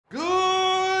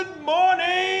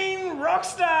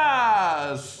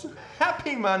Rockstars!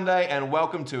 Happy Monday and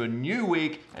welcome to a new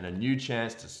week and a new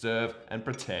chance to serve and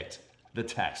protect the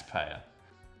taxpayer.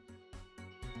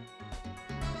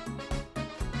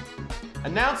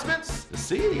 Announcements. The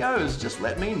CEO has just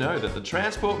let me know that the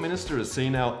Transport Minister has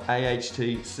seen our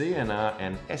AHT, CNR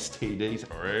and STDs,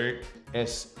 or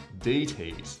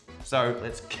SDTs. So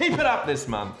let's keep it up this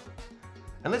month.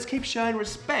 And let's keep showing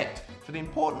respect for the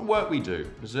important work we do,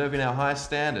 preserving our high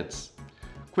standards.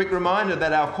 Quick reminder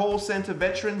that our call centre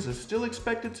veterans are still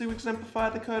expected to exemplify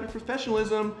the code of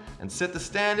professionalism and set the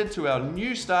standard to our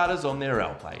new starters on their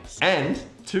L plates. And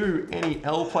to any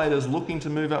L platers looking to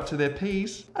move up to their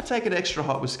Ps, I take it extra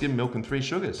hot with skim milk and 3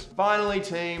 sugars. Finally,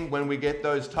 team, when we get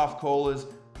those tough callers,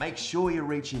 make sure you're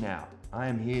reaching out. I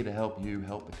am here to help you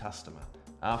help the customer.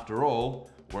 After all,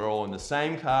 we're all in the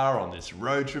same car on this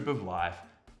road trip of life,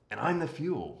 and I'm the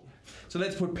fuel. So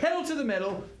let's put pedal to the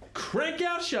metal, crank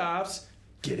our shafts,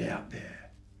 get out there.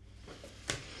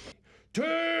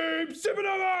 Team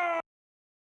Supernova!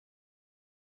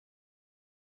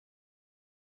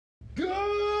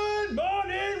 Good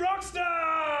morning,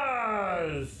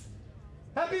 Rockstars!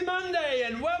 Happy Monday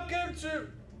and welcome to...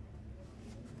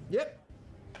 Yep.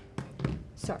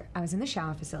 So, I was in the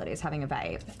shower facilities having a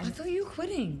vape. I thought you were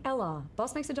quitting. Ella,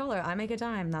 boss makes $1, I make a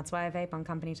dime. That's why I vape on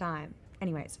company time.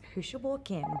 Anyways, who should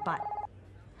walk in but...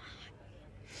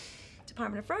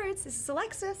 Department of Roads, this is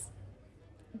Alexis.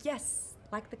 Yes,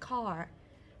 like the car.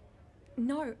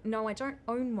 No, I don't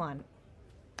own one.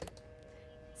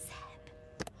 Seb.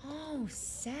 Oh,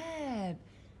 Seb.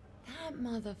 That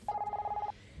mother...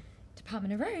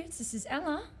 Department of Roads, this is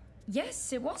Ella.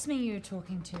 Yes, it was me you were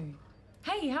talking to.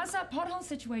 Hey, how's that pothole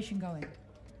situation going?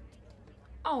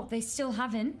 Oh, they still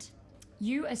haven't?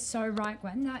 You are so right,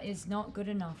 Gwen. That is not good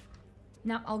enough.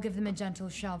 Now, I'll give them a gentle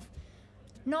shove.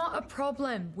 Not a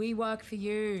problem. We work for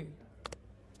you.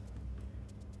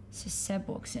 So Seb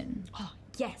walks in. Oh,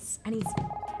 yes, and he's...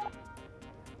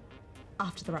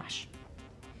 after the rush.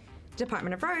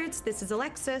 Department of Roads, this is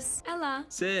Alexis. Ella.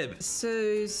 Seb.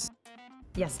 Suze.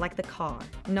 Yes, like the car.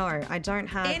 No, I don't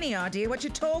have... Any idea what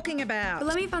you're talking about? But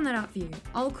let me find that out for you.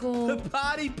 I'll call... The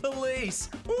party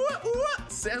police.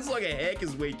 What? Sounds like a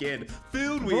hackers weekend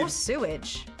filled with... Raw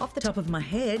sewage. Off the top of my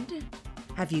head,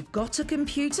 have you got a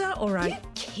computer or Are you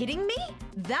kidding me?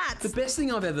 That's... The best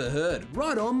thing I've ever heard.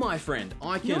 Right on, my friend.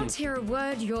 I can... Not hear a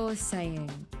word you're saying.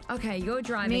 Okay, you're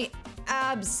driving. Me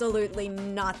absolutely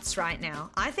nuts right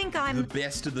now. I think I'm... The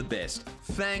best of the best.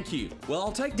 Thank you. Well,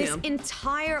 I'll take This down...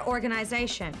 entire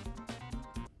organization.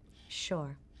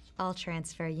 Sure, I'll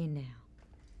transfer you now.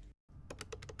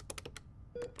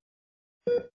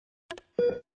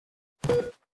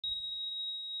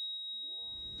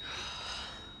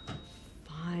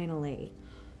 Finally.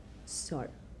 So,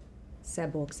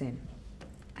 Seb walks in,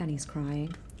 and he's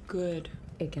crying. Good.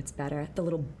 It gets better. The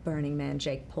little Burning Man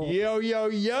Jake Paul. Yo,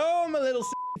 my little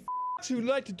who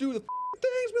like to do the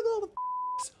things with all the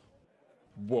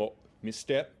Whoa,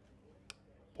 misstep.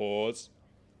 Pause.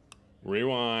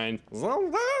 Rewind.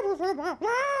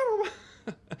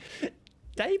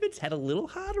 David's had a little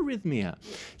heart arrhythmia,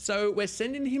 so we're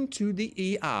sending him to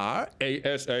the ER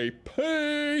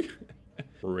ASAP.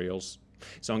 Reals.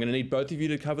 So I'm going to need both of you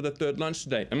to cover the third lunch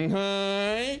today.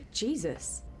 Okay?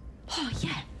 Jesus. Oh,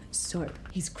 yeah. So,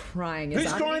 he's crying.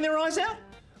 Who's crying their eyes out?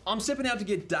 I'm stepping out to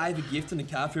get Dave a gift and a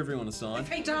card for everyone to sign. If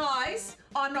he dies,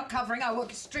 I'm not covering. I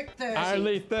work a strict 30.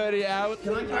 Only 30 hours.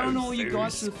 Can I go on all you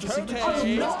guys to the facility? I'll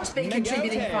not be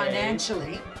contributing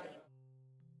financially.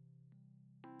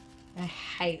 I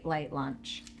hate late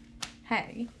lunch.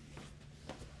 Hey,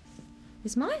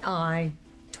 is my eye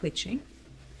twitching?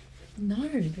 No,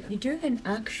 but you do have an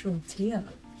actual tear.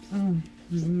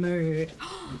 Mood.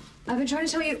 I've been trying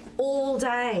to tell you all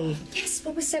day. Yes,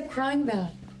 what was Seb crying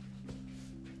about?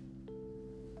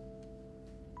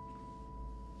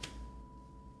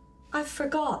 I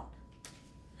forgot.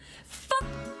 Fuck.